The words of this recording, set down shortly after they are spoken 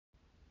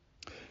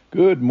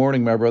Good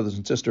morning, my brothers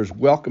and sisters.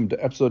 Welcome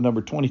to episode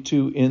number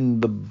 22 in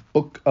the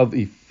book of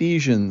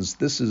Ephesians.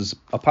 This is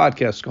a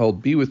podcast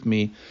called Be With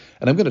Me,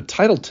 and I'm going to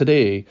title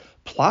today,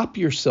 Plop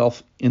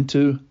Yourself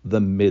into the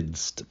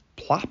Midst.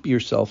 Plop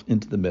yourself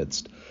into the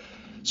midst.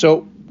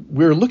 So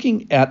we're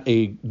looking at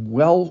a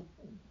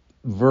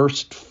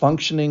well-versed,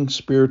 functioning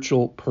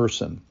spiritual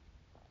person.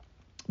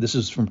 This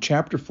is from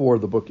chapter 4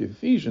 of the book of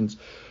Ephesians,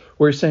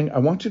 where he's saying, I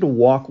want you to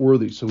walk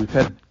worthy. So we've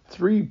had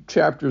 3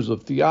 chapters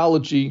of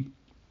theology,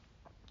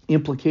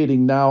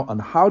 implicating now on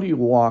how do you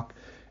walk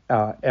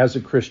as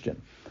a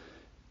Christian.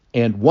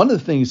 And one of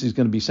the things he's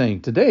going to be saying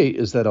today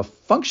is that a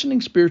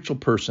functioning spiritual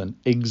person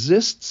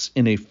exists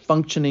in a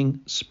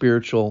functioning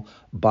spiritual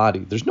body.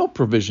 There's no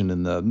provision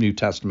in the New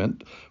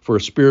Testament for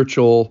a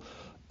spiritual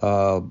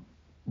Lone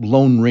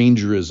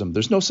Rangerism.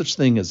 There's no such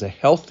thing as a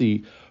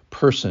healthy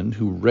person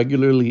who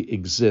regularly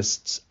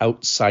exists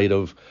outside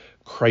of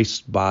Christ's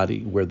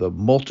body, where the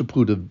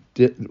multitude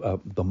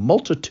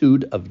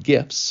of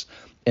gifts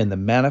and the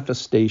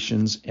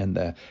manifestations and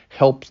the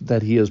help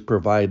that he has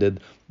provided,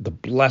 the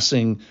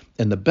blessing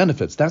and the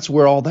benefits, that's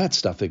where all that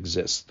stuff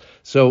exists.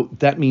 So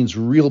that means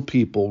real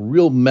people,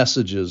 real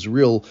messages,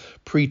 real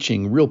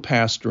preaching, real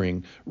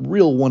pastoring,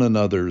 real one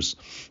another's.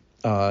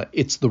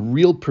 It's the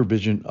real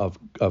provision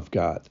of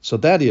God. So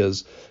that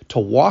is, to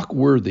walk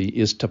worthy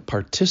is to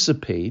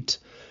participate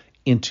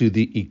into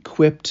the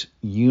equipped,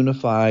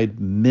 unified,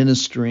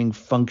 ministering,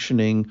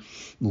 functioning,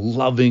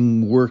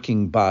 loving,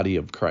 working body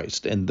of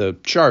Christ. And the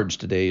charge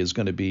today is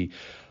going to be,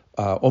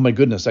 oh my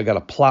goodness, I got to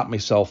plot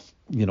myself,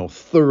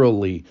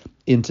 thoroughly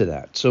into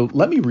that. So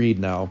let me read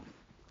now.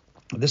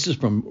 This is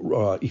from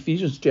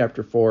Ephesians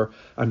chapter 4.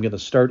 I'm going to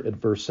start at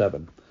verse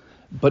 7.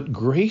 But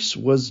grace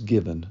was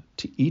given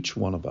to each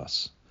one of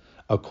us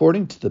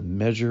according to the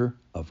measure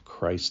of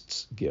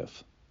Christ's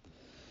gift.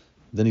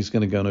 Then he's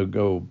going to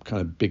go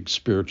kind of big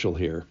spiritual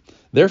here.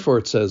 Therefore,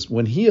 it says,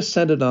 when he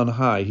ascended on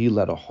high, he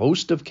led a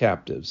host of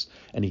captives,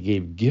 and he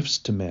gave gifts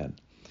to men.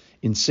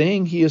 In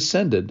saying he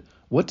ascended,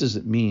 what does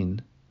it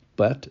mean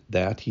but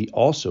that he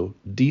also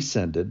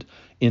descended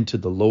into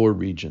the lower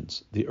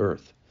regions, the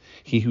earth?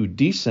 He who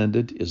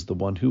descended is the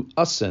one who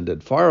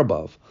ascended far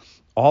above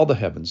all the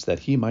heavens, that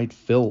he might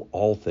fill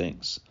all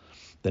things.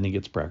 Then he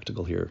gets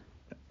practical here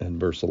in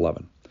verse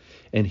 11.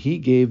 And he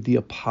gave the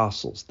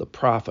apostles, the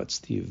prophets,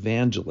 the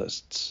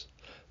evangelists,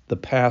 the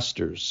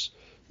pastors,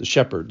 the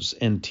shepherds,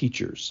 and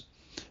teachers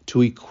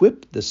to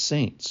equip the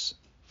saints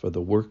for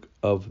the work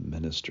of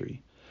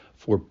ministry,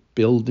 for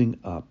building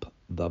up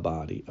the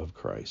body of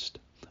Christ,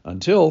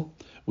 until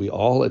we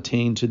all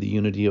attain to the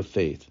unity of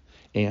faith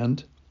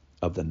and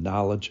of the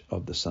knowledge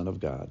of the Son of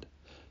God,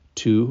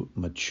 to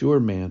mature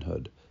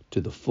manhood,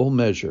 to the full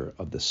measure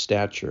of the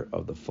stature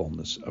of the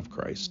fullness of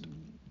Christ.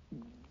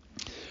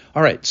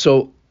 All right,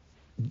 so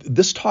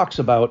this talks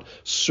about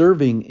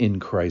serving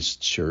in Christ's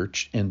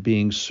church and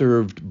being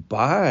served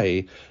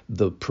by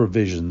the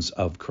provisions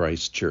of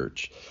Christ's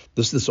church.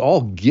 This is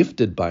all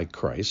gifted by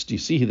Christ. You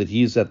see that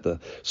he's at the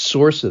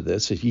source of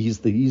this. He's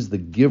the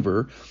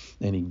giver,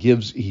 and he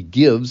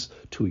gives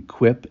to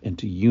equip and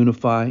to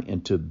unify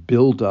and to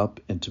build up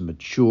and to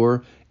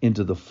mature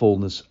into the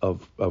fullness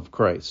of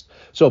Christ.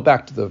 So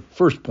back to the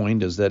first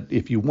point is that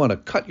if you want to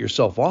cut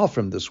yourself off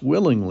from this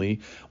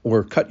willingly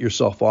or cut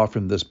yourself off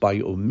from this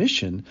by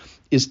omission,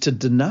 is to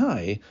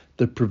deny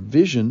the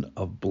provision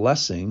of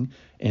blessing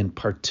and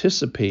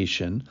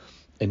participation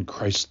in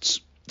Christ's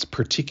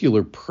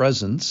particular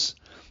presence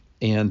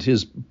and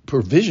his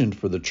provision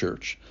for the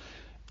church,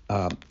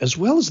 as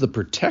well as the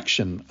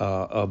protection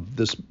of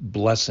this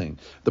blessing,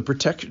 the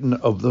protection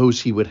of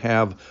those he would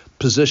have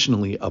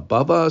positionally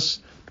above us,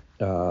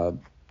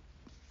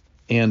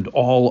 and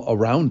all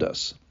around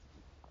us.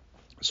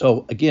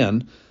 So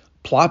again,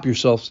 plop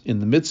yourselves in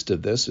the midst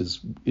of this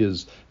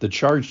is the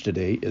charge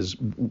today. Is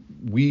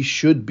we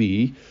should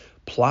be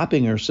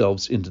plopping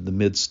ourselves into the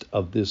midst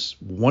of this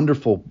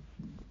wonderful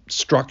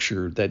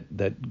structure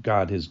that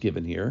God has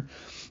given here.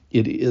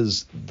 It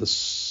is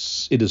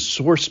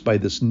sourced by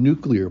this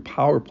nuclear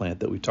power plant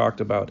that we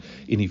talked about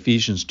in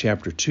Ephesians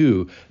chapter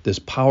 2, this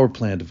power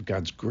plant of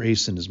God's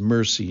grace and his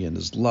mercy and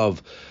his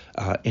love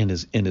and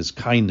his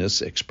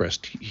kindness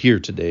expressed here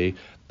today,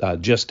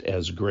 just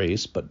as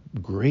grace. But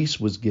grace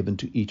was given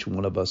to each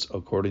one of us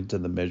according to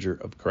the measure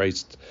of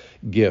Christ's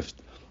gift.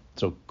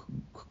 So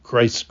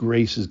Christ's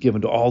grace is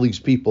given to all these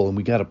people, and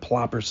we got to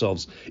plop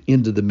ourselves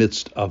into the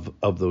midst of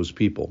those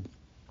people.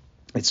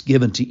 It's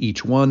given to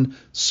each one,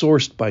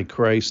 sourced by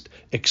Christ,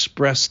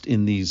 expressed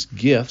in these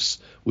gifts,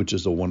 which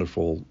is a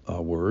wonderful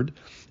word.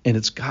 And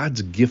it's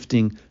God's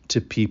gifting to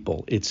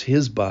people. It's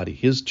his body,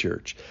 his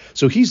church.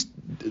 So he's,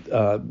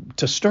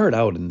 to start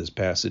out in this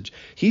passage,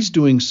 he's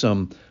doing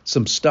some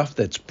stuff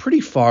that's pretty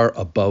far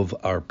above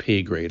our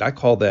pay grade. I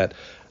call that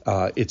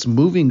it's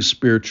moving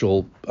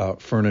spiritual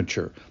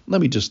furniture. Let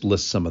me just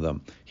list some of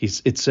them.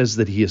 It says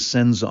that he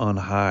ascends on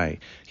high.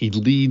 He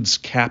leads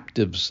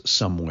captives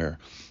somewhere.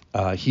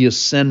 He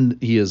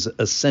is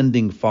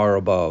ascending far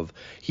above.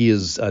 He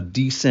is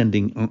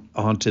descending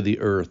onto the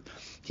earth.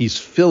 He's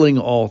filling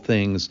all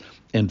things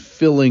and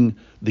filling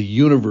the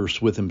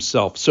universe with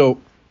himself. So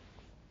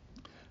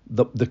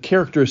the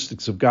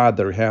characteristics of God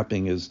that are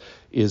happening is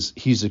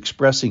he's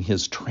expressing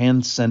his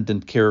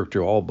transcendent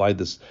character all by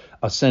this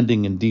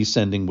ascending and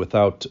descending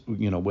without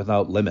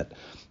limit.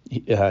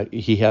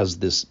 He has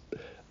this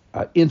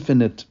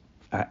infinite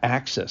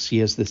access. He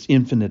has this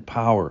infinite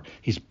power.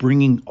 He's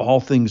bringing all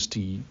things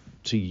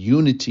to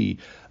unity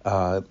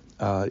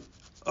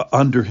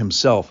under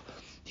himself.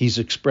 He's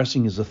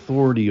expressing his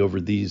authority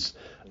over these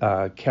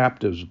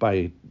captives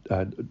by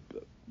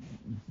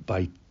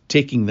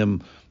taking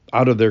them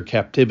out of their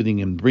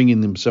captivity and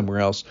bringing them somewhere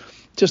else.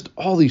 Just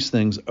all these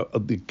things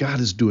that God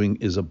is doing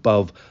is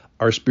above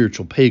our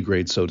spiritual pay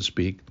grade, so to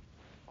speak.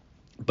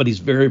 But he's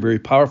very, very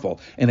powerful.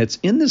 And it's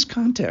in this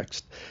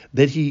context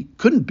that he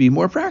couldn't be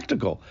more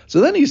practical. So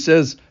then he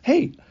says,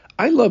 hey,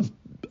 I love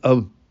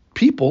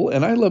people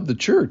and I love the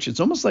church. It's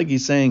almost like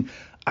he's saying,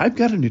 I've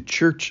got a new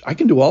church. I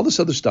can do all this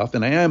other stuff,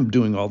 and I am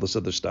doing all this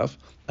other stuff.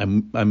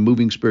 I'm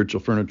moving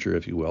spiritual furniture,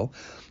 if you will.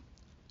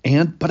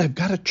 But I've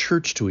got a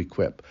church to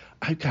equip.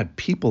 I've got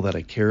people that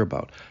I care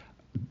about.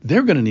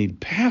 They're going to need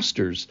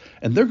pastors,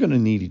 and they're going to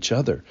need each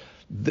other.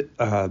 They're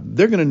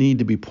going to need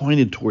to be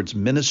pointed towards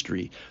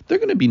ministry. They're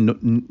going to be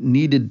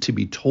needed to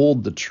be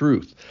told the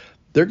truth.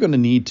 They're going to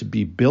need to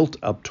be built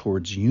up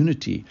towards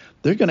unity.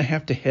 They're going to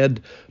have to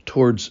head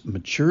towards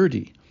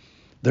maturity.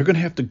 They're going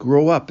to have to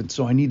grow up. And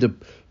so I need to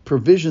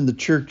provision the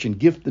church and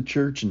gift the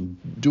church and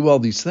do all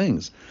these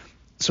things.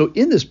 So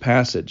in this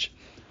passage,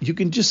 you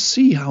can just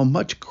see how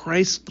much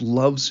Christ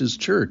loves his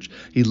church.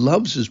 He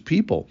loves his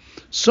people,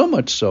 so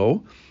much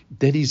so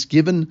that he's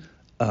given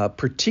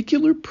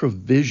particular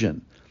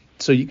provision.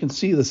 So you can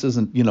see this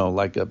isn't,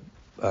 like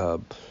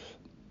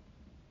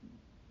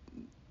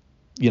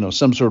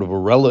some sort of a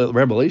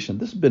revelation.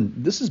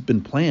 This has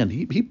been planned.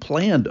 He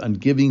planned on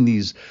giving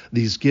these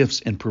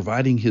gifts and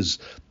providing his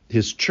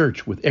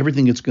church with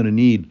everything it's going to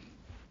need.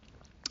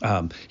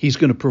 He's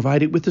going to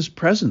provide it with his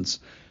presence.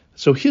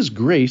 So his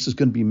grace is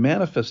going to be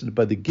manifested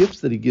by the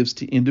gifts that he gives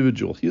to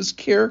individual. His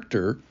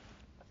character,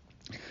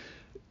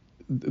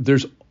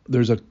 there's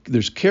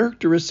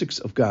characteristics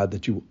of God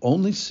that you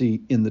only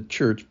see in the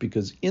church,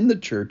 because in the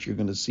church you're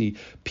going to see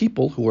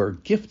people who are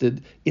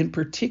gifted in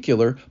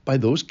particular by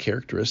those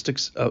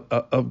characteristics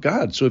of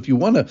God. So if you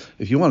want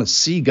to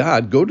see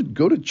God, go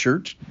to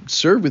church,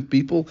 serve with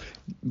people,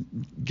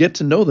 get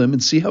to know them,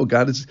 and see how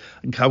God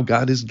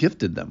has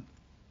gifted them.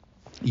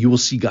 You will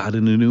see God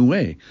in a new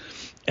way.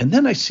 And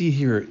then I see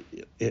here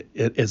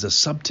as a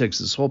subtext,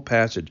 this whole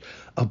passage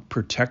of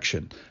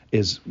protection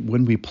is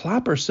when we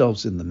plop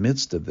ourselves in the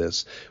midst of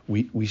this,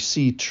 we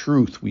see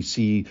truth, we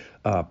see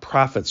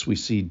prophets, we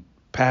see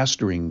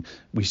pastoring,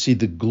 we see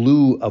the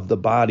glue of the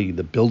body,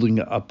 the building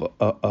up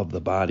of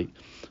the body.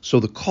 So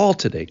the call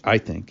today, I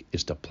think,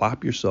 is to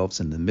plop yourselves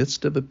in the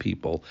midst of a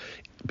people,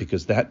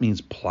 because that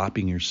means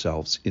plopping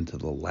yourselves into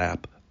the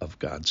lap of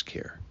God's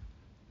care.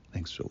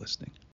 Thanks for listening.